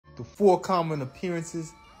The 4 common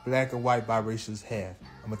appearances black and white biracials have.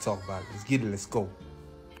 I'm going to talk about it. Let's get it. Let's go.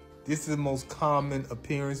 This is the most common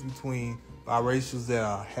appearance between biracials that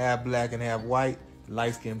are half black and half white.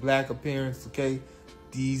 Light-skinned black appearance, okay?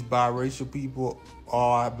 These biracial people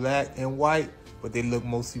are black and white, but they look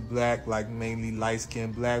mostly black, like mainly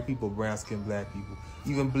light-skinned black people, brown-skinned black people.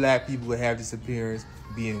 Even black people would have this appearance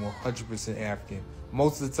being 100% African.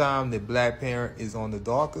 Most of the time, the black parent is on the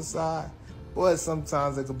darker side, but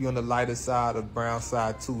sometimes they could be on the lighter side or brown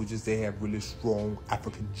side too, just they have really strong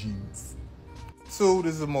African genes. 2,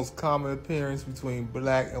 this is the most common appearance between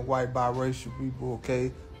black and white biracial people,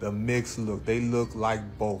 okay? The mixed look. They look like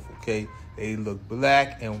both, okay? They look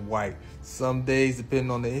black and white. Some days,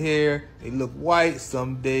 depending on their hair, they look white.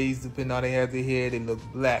 Some days, depending on how they have their hair, they look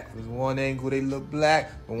black. From one angle, they look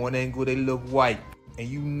black. From one angle, they look white. And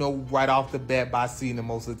you know right off the bat by seeing them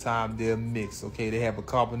most of the time, they're mixed, okay? They have a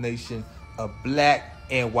combination of black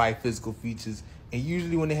and white physical features. And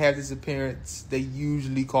usually when they have this appearance, they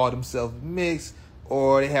usually call themselves mixed,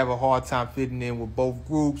 or they have a hard time fitting in with both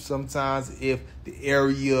groups. Sometimes if the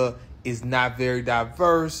area is not very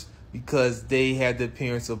diverse, because they have the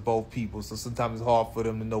appearance of both people. So sometimes it's hard for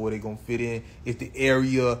them to know where they're going to fit in if the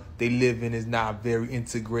area they live in is not very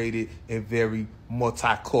integrated and very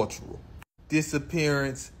multicultural. This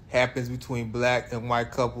appearance happens between black and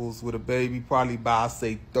white couples with a baby probably by, I'd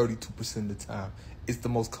say, 32% of the time. It's the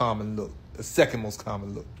most common look, the second most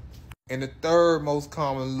common look. And the third most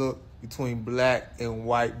common look between black and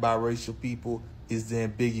white biracial people is the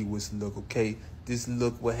ambiguous look, okay? This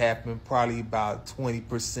look will happen probably about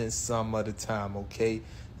 20% some of the time, okay?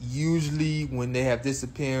 Usually when they have this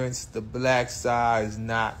appearance, the black side is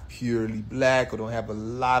not purely black or don't have a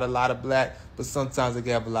lot of black, but sometimes they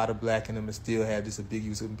can have a lot of black in them and still have this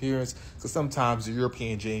ambiguous appearance, because sometimes the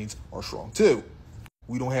European genes are strong too.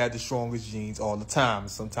 We don't have the strongest genes all the time.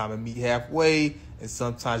 Sometimes it meet halfway, and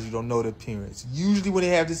sometimes you don't know the appearance. Usually when they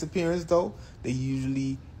have this appearance, though, they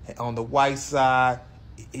usually, on the white side,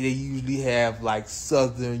 they usually have like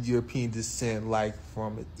Southern European descent, like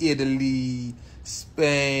from Italy,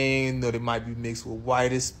 Spain, or they might be mixed with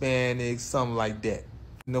white Hispanics, something like that.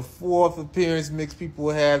 And the 4th appearance mixed people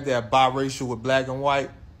have that biracial with black and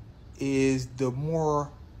white is the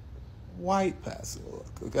more white passing look,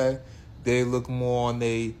 okay? They look more on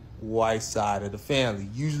the white side of the family.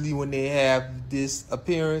 Usually when they have this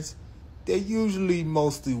appearance, they're usually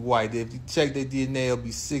mostly white. If you check their DNA, it'll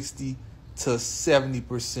be 60 to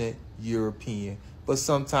 70% European, but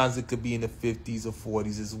sometimes it could be in the 50s or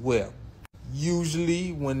 40s as well.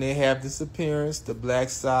 Usually when they have this appearance, the black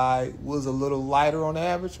side was a little lighter on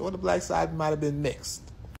average, or the black side might have been mixed.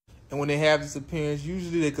 And when they have this appearance,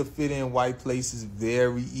 usually they could fit in white places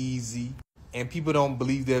very easy, and people don't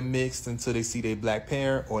believe they're mixed until they see their black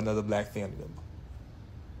parent or another black family member.